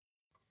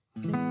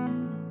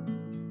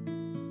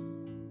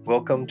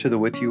Welcome to the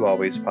With You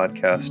Always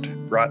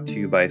podcast, brought to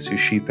you by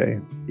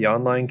Suscipe, the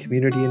online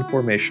community and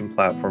formation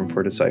platform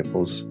for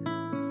disciples.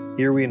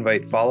 Here we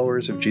invite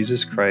followers of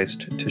Jesus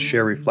Christ to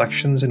share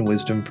reflections and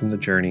wisdom from the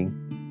journey.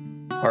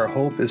 Our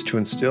hope is to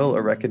instill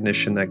a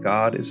recognition that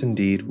God is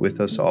indeed with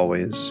us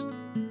always.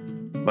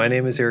 My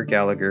name is Eric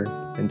Gallagher,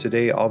 and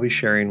today I'll be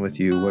sharing with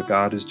you what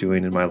God is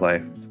doing in my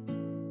life.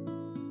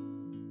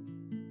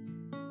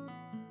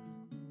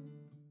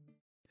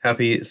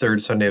 Happy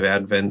third Sunday of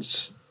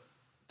Advent.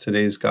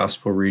 Today's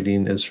gospel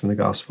reading is from the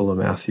Gospel of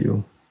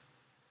Matthew.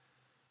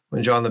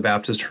 When John the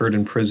Baptist heard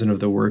in prison of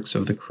the works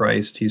of the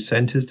Christ, he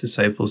sent his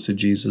disciples to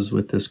Jesus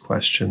with this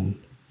question: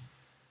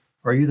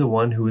 "Are you the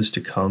one who is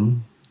to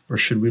come, or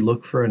should we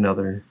look for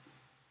another?"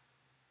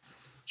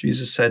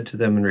 Jesus said to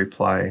them in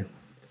reply,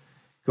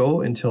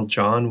 "Go and tell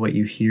John what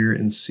you hear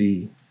and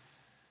see.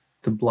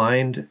 The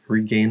blind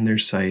regain their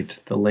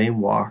sight, the lame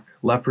walk,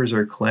 lepers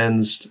are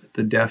cleansed,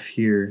 the deaf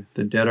hear,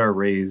 the dead are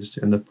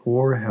raised, and the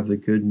poor have the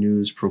good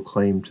news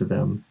proclaimed to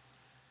them.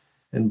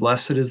 And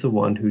blessed is the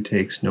one who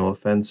takes no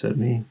offense at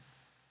me."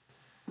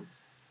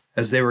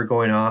 As they were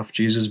going off,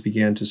 Jesus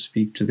began to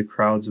speak to the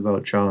crowds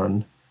about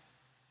John.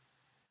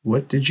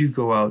 "What did you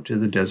go out to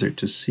the desert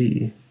to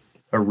see?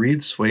 A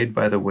reed swayed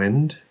by the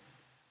wind?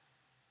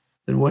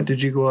 Then what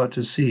did you go out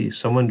to see?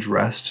 Someone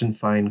dressed in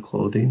fine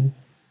clothing?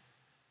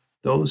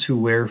 Those who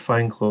wear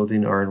fine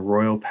clothing are in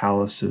royal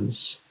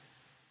palaces.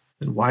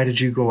 Then why did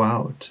you go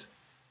out?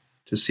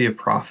 To see a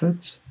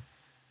prophet?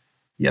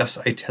 Yes,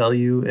 I tell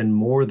you, and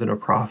more than a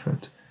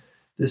prophet.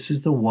 This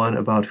is the one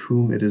about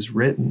whom it is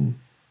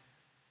written,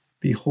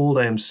 'Behold,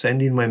 I am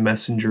sending my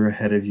messenger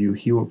ahead of you.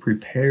 He will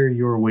prepare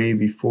your way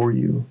before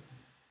you.'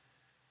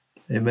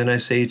 Amen, I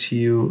say to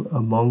you,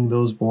 among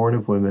those born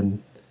of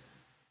women,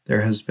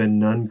 there has been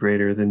none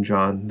greater than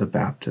John the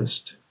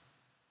Baptist.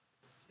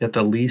 Yet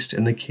the least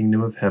in the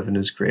kingdom of heaven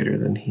is greater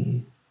than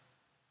he."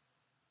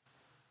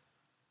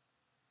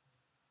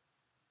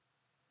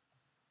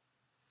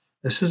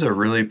 This is a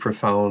really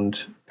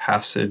profound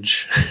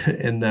passage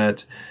in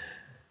that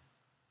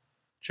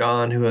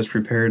John, who has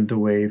prepared the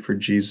way for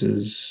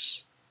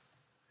Jesus,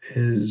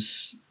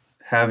 is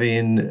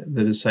having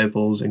the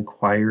disciples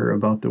inquire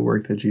about the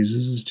work that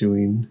Jesus is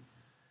doing.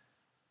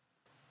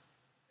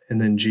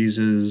 And then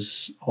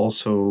Jesus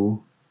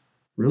also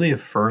really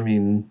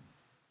affirming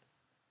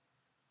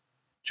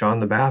John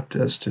the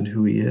Baptist and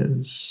who he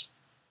is.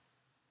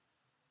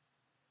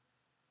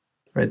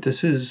 Right?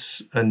 This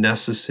is a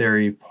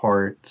necessary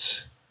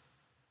part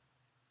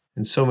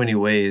in so many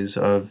ways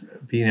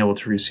of being able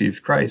to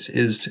receive Christ,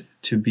 is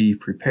to be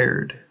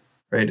prepared,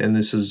 right? And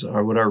this is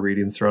what our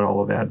readings throughout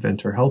all of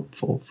Advent are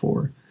helpful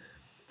for.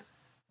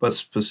 But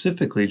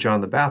specifically,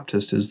 John the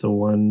Baptist is the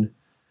one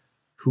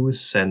who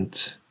is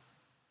sent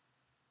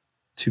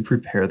to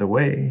prepare the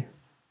way.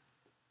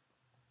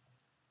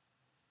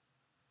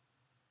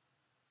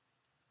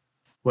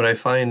 What I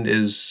find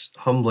is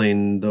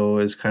humbling, though,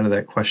 is kind of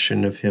that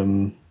question of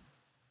him,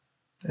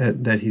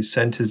 that he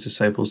sent his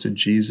disciples to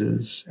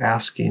Jesus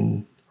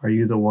asking, "Are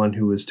you the one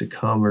who is to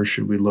come, or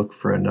should we look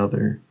for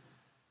another?"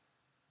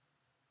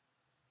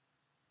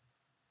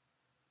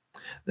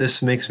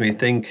 This makes me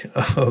think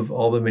of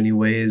all the many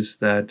ways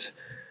that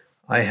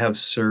I have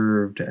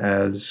served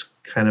as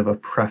kind of a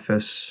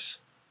preface,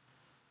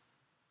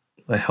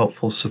 a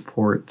helpful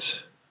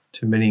support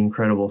to many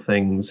incredible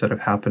things that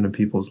have happened in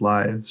people's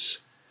lives.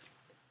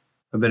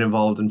 I've been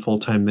involved in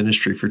full-time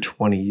ministry for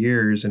 20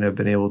 years and have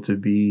been able to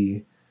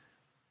be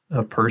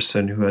a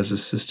person who has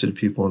assisted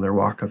people in their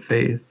walk of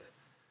faith.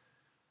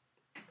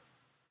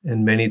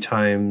 And many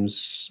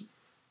times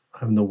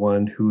I'm the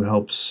one who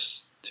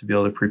helps to be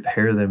able to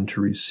prepare them to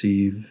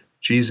receive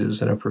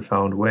Jesus in a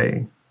profound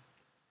way.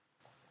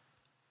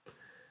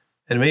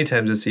 And many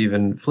times it's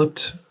even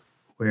flipped,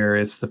 where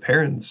it's the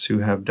parents who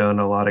have done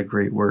a lot of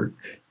great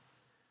work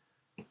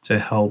to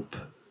help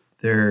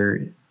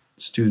their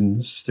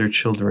students, their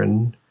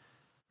children,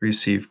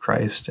 receive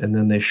Christ. And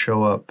then they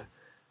show up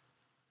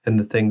in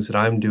the things that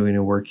I'm doing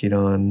and working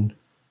on,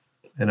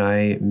 and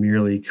I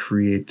merely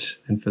create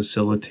and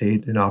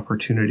facilitate an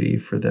opportunity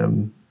for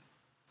them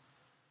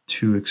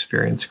to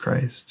experience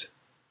Christ.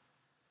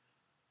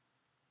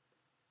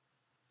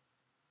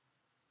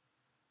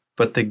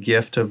 But the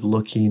gift of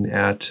looking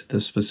at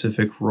the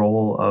specific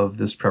role of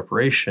this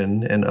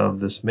preparation and of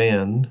this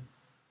man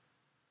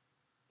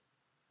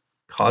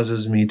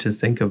causes me to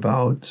think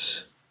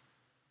about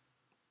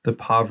the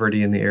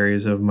poverty in the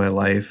areas of my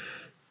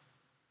life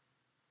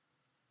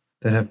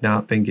that have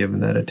not been given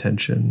that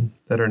attention,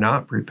 that are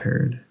not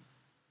prepared.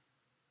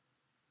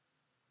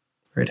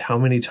 Right? How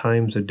many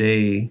times a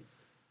day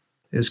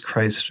is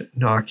Christ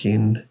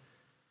knocking?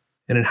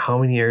 And in how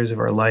many areas of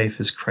our life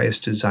is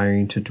Christ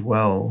desiring to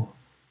dwell?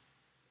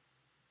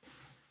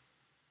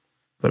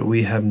 But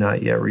we have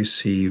not yet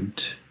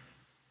received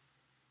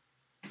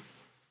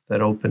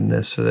that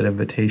openness or that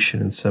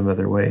invitation in some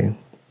other way.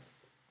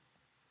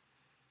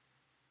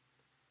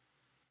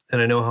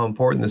 And I know how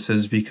important this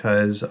is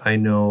because I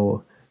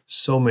know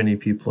so many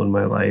people in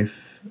my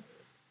life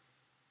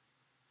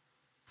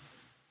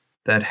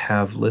that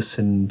have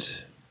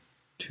listened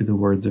to the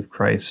words of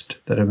Christ,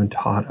 that have been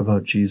taught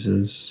about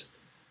Jesus,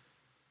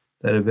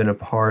 that have been a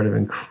part of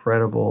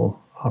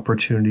incredible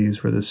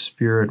opportunities where the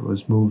Spirit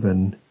was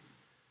moving,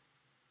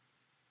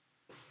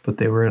 but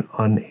they were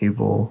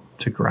unable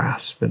to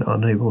grasp and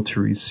unable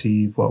to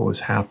receive what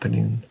was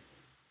happening.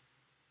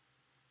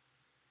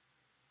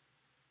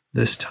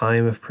 This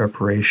time of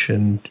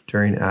preparation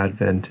during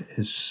Advent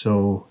is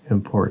so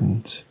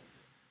important.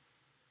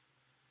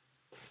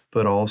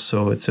 But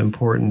also it's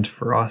important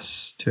for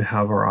us to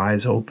have our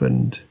eyes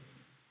opened,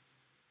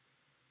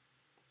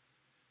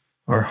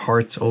 our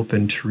hearts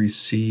open to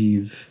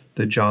receive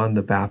the John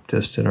the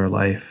Baptist in our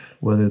life,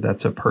 whether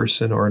that's a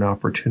person or an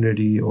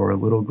opportunity or a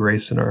little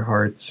grace in our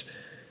hearts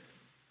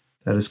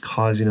that is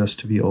causing us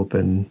to be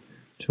open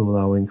to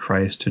allowing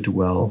Christ to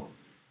dwell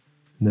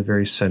in the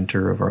very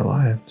center of our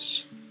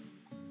lives.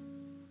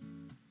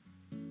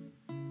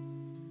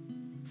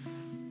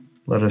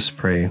 Let us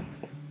pray.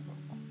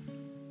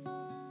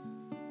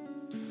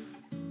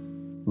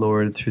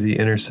 Lord, through the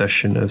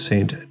intercession of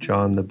Saint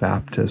John the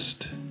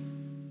Baptist,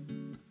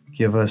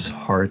 give us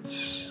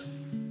hearts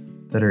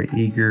that are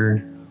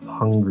eager,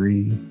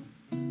 hungry,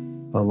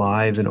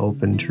 alive, and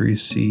open to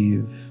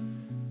receive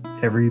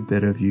every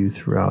bit of you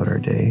throughout our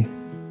day,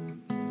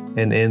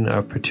 and in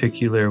a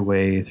particular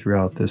way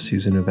throughout this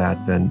season of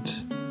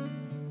Advent.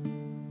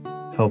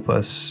 Help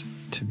us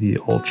to be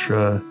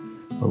ultra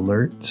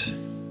alert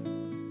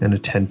and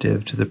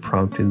attentive to the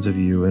promptings of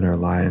you in our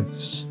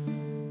lives,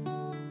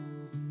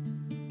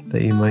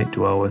 that you might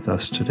dwell with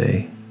us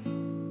today,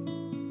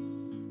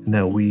 and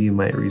that we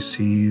might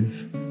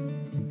receive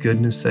the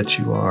goodness that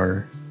you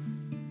are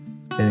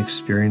and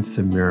experience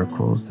the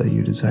miracles that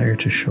you desire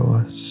to show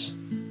us.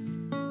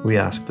 We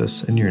ask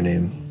this in your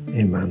name.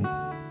 Amen.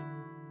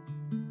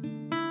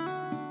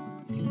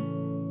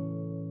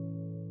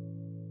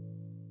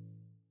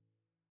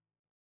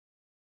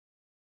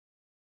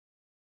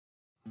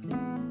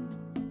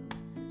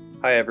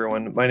 Hi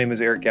everyone, my name is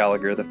Eric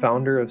Gallagher, the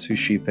founder of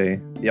Suscipe,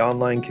 the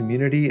online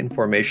community and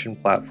formation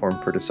platform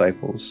for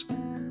disciples.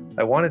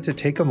 I wanted to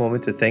take a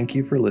moment to thank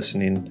you for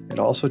listening and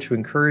also to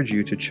encourage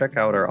you to check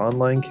out our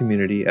online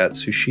community at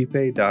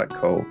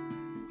suscipe.co.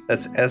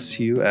 That's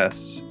suscipe.co.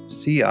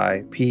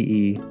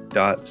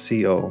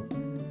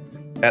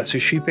 At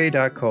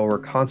suscipe.co, we're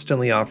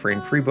constantly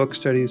offering free book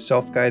studies,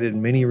 self-guided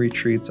mini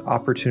retreats,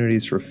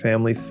 opportunities for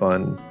family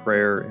fun,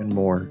 prayer, and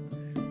more.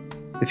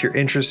 If you're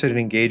interested in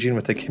engaging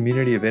with a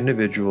community of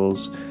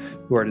individuals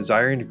who are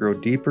desiring to grow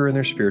deeper in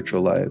their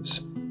spiritual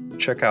lives,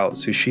 check out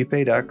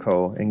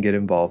suscipe.co and get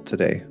involved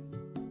today.